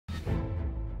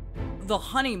The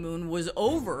honeymoon was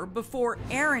over before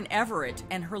Erin Everett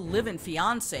and her live-in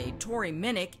fiancé, Tory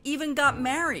Minnick, even got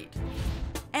married.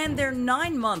 And their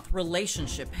 9-month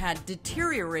relationship had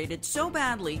deteriorated so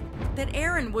badly that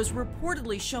Erin was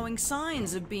reportedly showing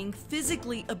signs of being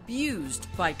physically abused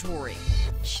by Tory.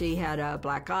 She had a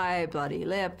black eye, bloody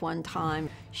lip one time.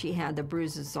 She had the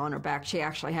bruises on her back. She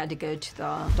actually had to go to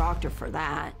the doctor for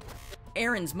that.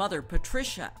 Erin's mother,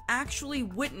 Patricia, actually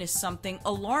witnessed something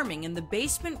alarming in the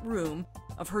basement room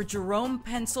of her Jerome,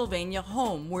 Pennsylvania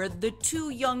home where the two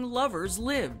young lovers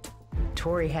lived.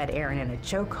 Tory had Erin in a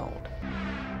chokehold.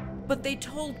 But they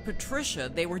told Patricia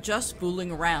they were just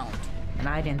fooling around. And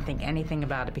I didn't think anything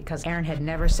about it because Erin had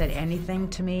never said anything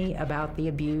to me about the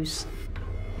abuse.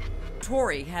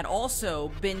 Tory had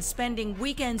also been spending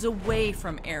weekends away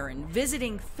from Erin,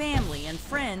 visiting family and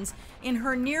friends in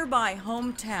her nearby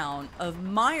hometown of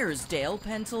Myersdale,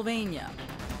 Pennsylvania.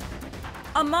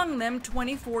 Among them,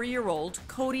 24-year-old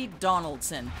Cody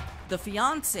Donaldson, the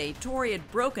fiancé Tory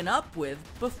had broken up with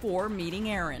before meeting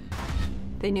Erin.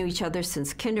 They knew each other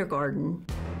since kindergarten.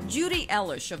 Judy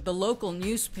Ellish of the local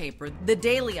newspaper, The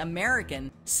Daily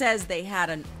American, says they had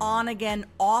an on-again,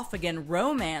 off-again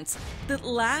romance that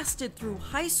lasted through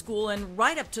high school and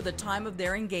right up to the time of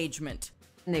their engagement.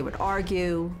 And they would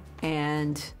argue,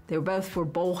 and they both were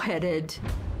bullheaded.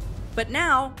 But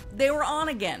now they were on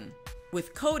again,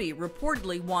 with Cody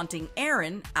reportedly wanting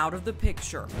Erin out of the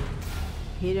picture.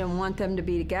 He didn't want them to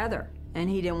be together, and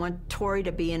he didn't want Tory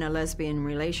to be in a lesbian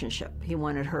relationship. He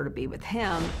wanted her to be with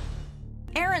him.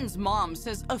 Erin's mom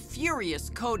says a furious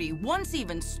Cody once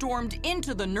even stormed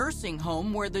into the nursing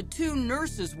home where the two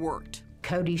nurses worked.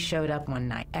 Cody showed up one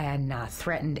night and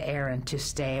threatened Erin to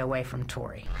stay away from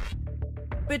Tory.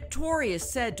 But Tory is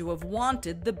said to have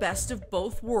wanted the best of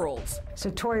both worlds. So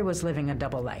Tory was living a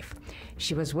double life.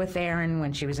 She was with Erin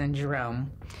when she was in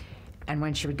Jerome, and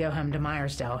when she would go home to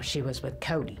Myersdale, she was with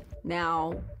Cody.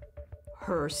 Now,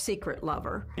 her secret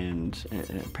lover. And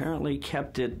apparently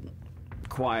kept it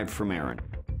quiet from Erin.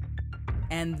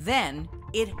 And then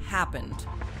it happened.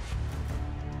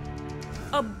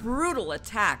 A brutal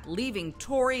attack, leaving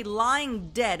Tory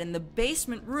lying dead in the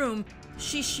basement room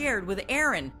she shared with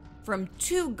Erin, from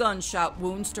 2 gunshot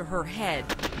wounds to her head.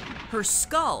 Her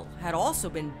skull had also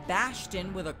been bashed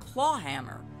in with a claw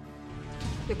hammer.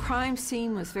 The crime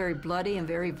scene was very bloody and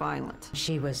very violent.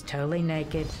 She was totally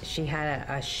naked. She had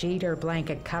a sheet or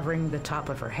blanket covering the top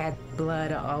of her head,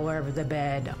 blood all over the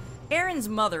bed. Erin's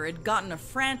mother had gotten a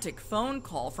frantic phone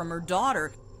call from her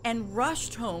daughter and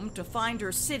rushed home to find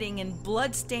her sitting in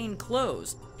blood-stained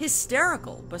clothes,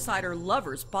 hysterical beside her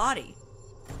lover's body.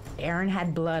 Erin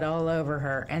had blood all over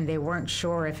her, and they weren't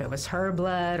sure if it was her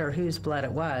blood or whose blood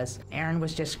it was. Erin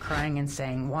was just crying and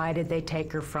saying, "Why did they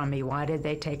take her from me? Why did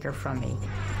they take her from me?"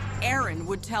 Erin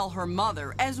would tell her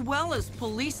mother, as well as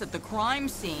police at the crime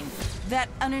scene, that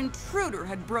an intruder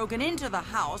had broken into the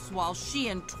house while she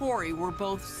and Tory were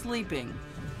both sleeping.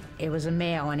 It was a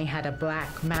male, and he had a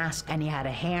black mask, and he had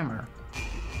a hammer.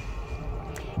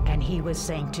 And he was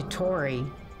saying to Tory,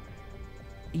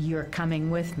 "You're coming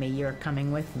with me, you're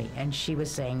coming with me." And she was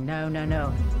saying, "No, no,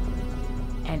 no."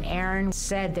 And Erin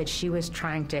said that she was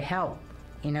trying to help,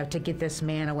 to get this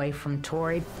man away from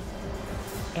Tory.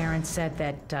 Erin said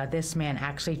that this man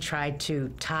actually tried to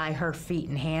tie her feet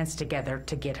and hands together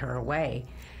to get her away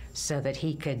so that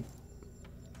he could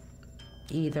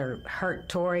either hurt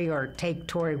Tory or take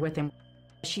Tory with him.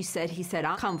 He said,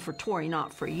 "I'll come for Tory,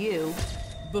 not for you."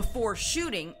 Before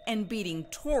shooting and beating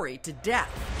Tory to death.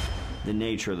 The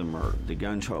nature of the murder, the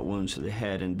gunshot wounds to the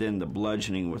head, and then the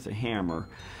bludgeoning with a hammer,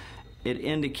 it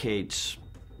indicates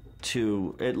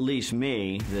to at least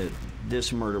me that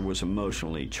this murder was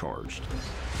emotionally charged.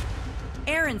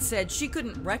 Erin said she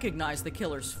couldn't recognize the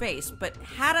killer's face, but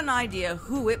had an idea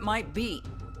who it might be.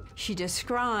 She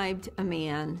described a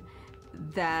man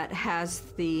that has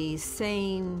the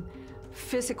same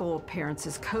physical appearance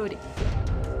as Cody,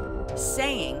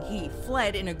 saying he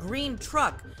fled in a green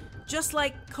truck, just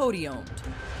like Cody owned.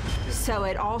 So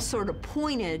it all sort of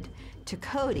pointed to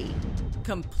Cody.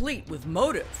 Complete with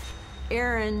motive.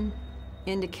 Erin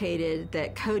indicated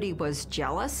that Cody was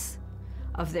jealous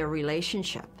of their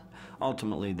relationship.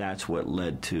 Ultimately, that's what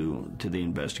led to the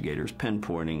investigators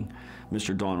pinpointing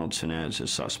Mr. Donaldson as a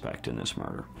suspect in this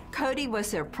murder. Cody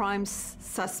was their prime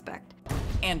suspect.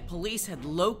 And police had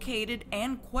located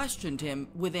and questioned him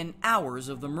within hours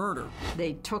of the murder.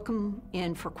 They took him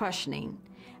in for questioning,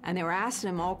 and they were asking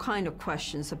him all kind of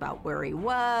questions about where he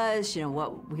was,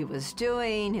 what he was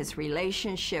doing, his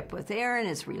relationship with Erin,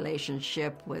 his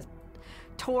relationship with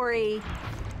Tory.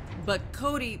 But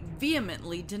Cody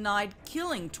vehemently denied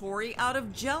killing Tory out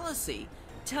of jealousy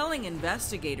telling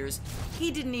investigators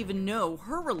he didn't even know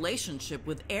her relationship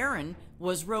with Erin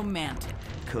was romantic.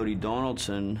 Cody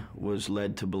Donaldson was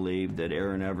led to believe that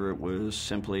Erin Everett was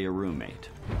simply a roommate.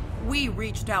 We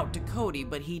reached out to Cody,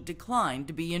 but he declined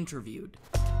to be interviewed.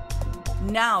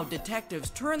 Now detectives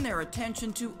turn their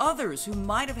attention to others who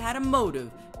might have had a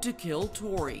motive to kill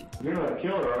Tory. You're not a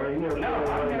killer, are you? No,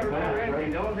 I've never done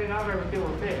anything. The only thing I've ever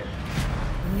killed was this.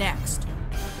 Next,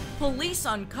 police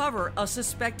uncover a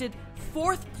suspected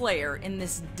fourth player in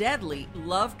this deadly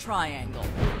love triangle.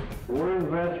 We're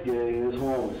investigating this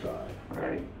homicide,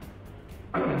 right?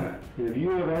 If you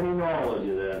have any knowledge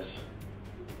of this,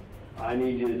 I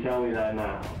need you to tell me that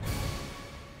now.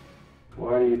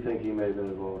 Why do you think he may have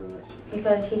been involved in this?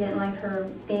 Because he didn't like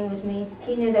her being with me.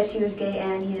 He knew that she was gay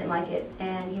and he didn't like it,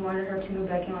 and he wanted her to move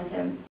back in with him.